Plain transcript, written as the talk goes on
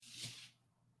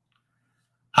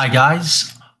Hi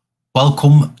guys,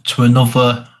 welcome to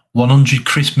another 100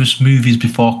 Christmas Movies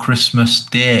Before Christmas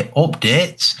Day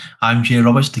update. I'm Jay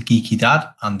Roberts, the Geeky Dad,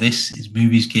 and this is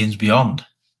Movies Games Beyond.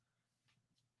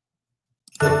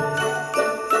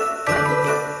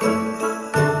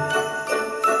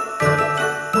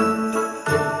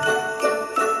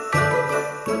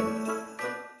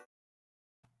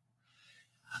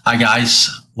 Hi guys,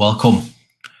 welcome.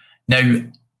 Now,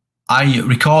 I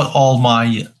record all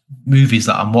my movies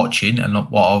that I'm watching, and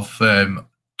what I've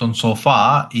done so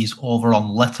far is over on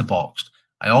Letterboxd.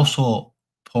 I also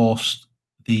post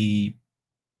the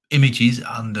images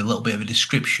and a little bit of a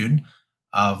description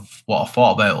of what I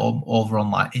thought about them over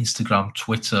on like Instagram,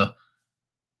 Twitter,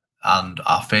 and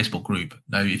our Facebook group.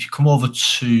 Now, if you come over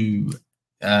to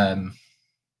next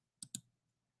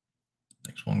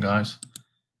one, guys.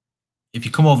 If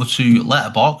you come over to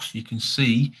Letterboxd, you can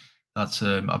see that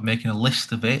I'm making a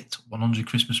list of it. 100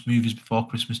 Christmas Movies Before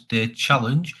Christmas Day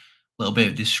challenge. A little bit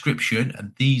of description,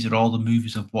 and these are all the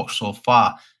movies I've watched so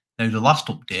far. Now, the last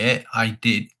update I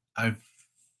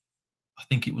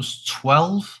think it was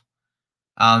 12,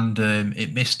 and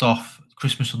it missed off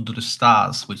Christmas Under the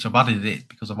Stars, which I've added it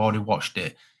because I've already watched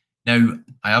it. Now,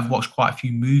 I have watched quite a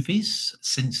few movies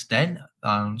since then,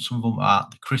 and some of them are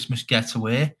The Christmas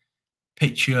Getaway,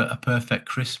 Picture a Perfect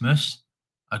Christmas,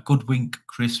 A Good Wink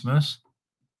Christmas,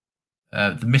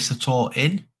 The Mistletoe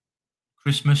Inn,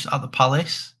 Christmas at the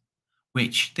Palace,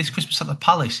 which this Christmas at the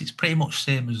Palace, it's pretty much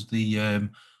same as the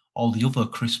all the other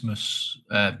Christmas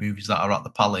movies that are at the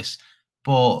Palace.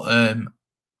 But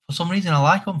for some reason, I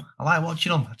like them. I like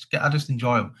watching them. I just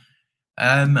enjoy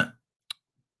them.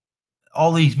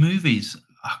 All these movies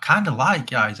I kind of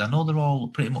like, guys. I know they're all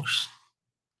pretty much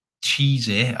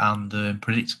cheesy and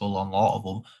predictable on a lot of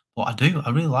them, but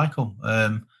I really like them.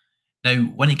 Now,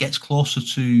 when it gets closer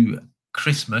to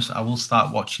Christmas, I will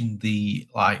start watching the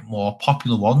like more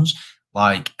popular ones,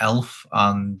 like Elf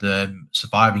and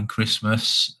Surviving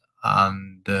Christmas,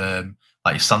 and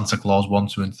like Santa Claus 1,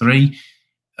 2, and 3,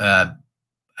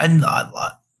 and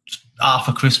like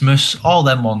Arthur Christmas, all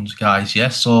them ones, guys.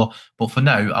 Yes. So, but for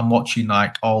now, I'm watching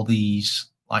like all these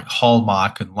like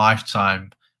Hallmark and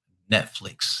Lifetime,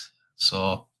 Netflix.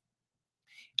 So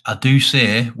I do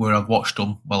say where I've watched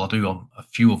them. Well, I do on a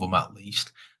few of them at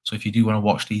least. So if you do want to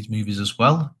watch these movies as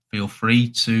well, feel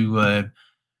free to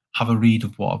have a read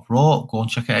of what I've wrote. Go and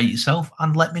check it out yourself,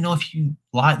 and let me know if you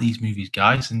like these movies,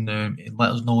 guys, and let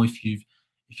us know if you're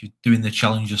doing the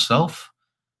challenge yourself.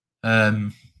 Now,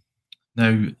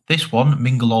 this one,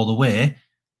 Mingle All the Way,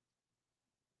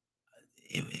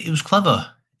 it was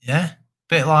clever, yeah.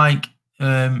 Bit like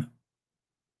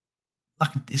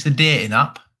it's a dating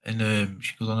app, and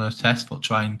she goes on her test for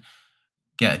try and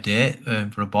get a date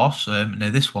for a boss. Now,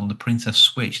 this one, The Princess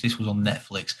Switch, this was on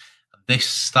Netflix. This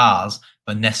stars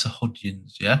Vanessa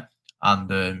Hudgens, yeah.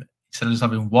 And instead of just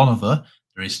having one of her,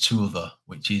 there is two of her,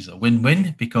 which is a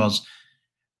win-win because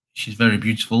she's very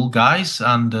beautiful, guys,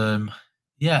 and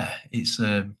yeah, it's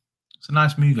a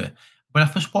nice movie. When I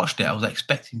first watched it, I was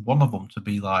expecting one of them to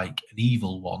be like an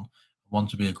evil one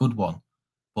to be a good one,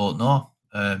 but no.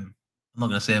 I'm not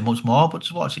going to say much more, but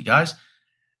just watch it, guys.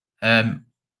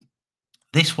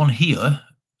 This one here,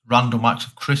 Random Acts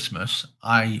of Christmas,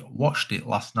 I watched it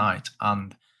last night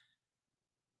and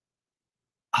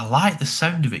I like the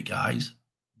sound of it, guys,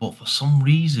 but for some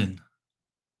reason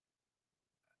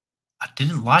I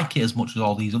didn't like it as much as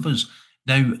all these others.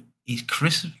 Now,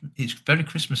 it's very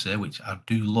Christmassy, which I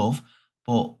do love,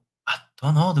 but I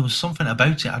don't know, there was something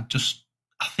about it. I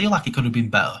feel like it could have been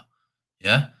better.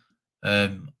 Yeah.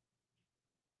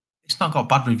 It's not got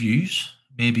bad reviews.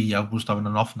 Maybe I was having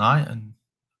an off night, and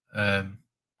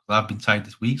I've been tired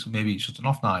this week, so maybe it's just an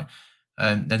off night.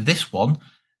 And then this one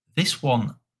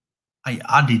I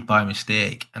added by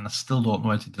mistake, and I still don't know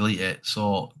how to delete it.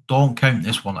 So don't count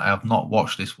this one. I have not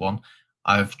watched this one.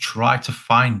 I've tried to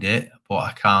find it, but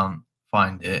I can't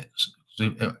find it.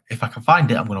 So if I can find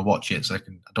it, I'm going to watch it. So I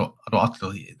don't have to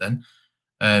delete it then.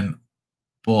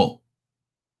 But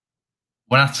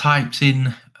when I typed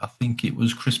in, I think it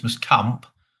was Christmas Camp,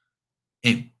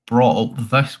 it brought up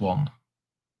this one,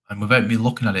 and without me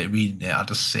looking at it, reading it, I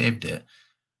just saved it.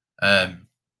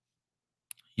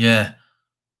 Yeah.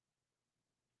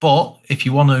 But if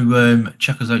you want to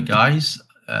check us out, guys,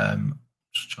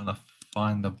 just trying to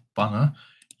find the banner,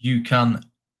 you can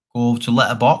go over to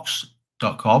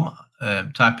letterboxd.com,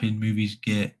 type in movies,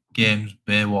 games,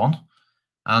 Bay One,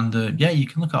 and yeah, you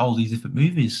can look at all these different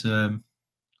movies.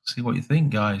 See what you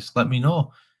think, guys. Let me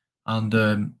know. And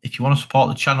if you want to support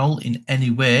the channel in any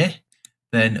way,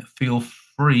 then feel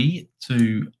free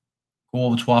to go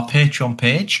over to our Patreon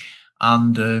page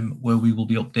and where we will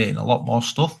be updating a lot more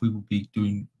stuff. We will be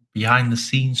doing behind the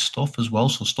scenes stuff as well.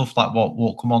 So stuff like what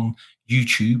won't come on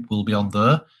YouTube will be on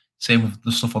there. Same with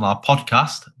the stuff on our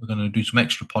podcast. We're going to do some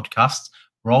extra podcasts.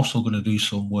 We're also going to do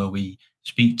some where we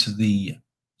speak to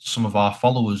some of our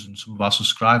followers and some of our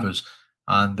subscribers.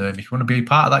 And if you want to be a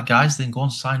part of that, guys, then go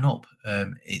and sign up.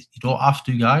 You don't have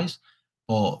to, guys,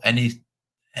 but any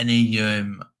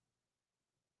money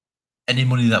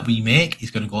that we make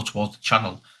is going to go towards the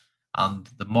channel. And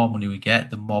the more money we get,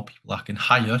 the more people I can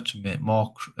hire to make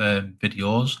more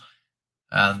videos.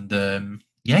 And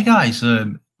yeah, guys,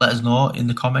 let us know in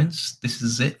the comments. This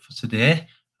is it for today.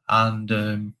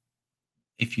 And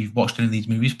if you've watched any of these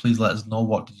movies, please let us know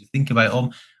what did you think about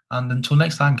them. And until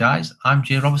next time, guys, I'm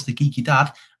Jay Roberts, the Geeky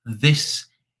Dad. This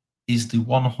is the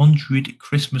 100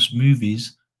 Christmas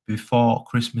movies before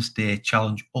Christmas Day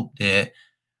challenge update,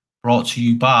 brought to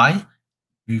you by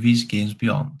Movies Games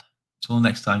Beyond. Until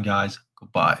next time, guys,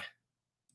 goodbye.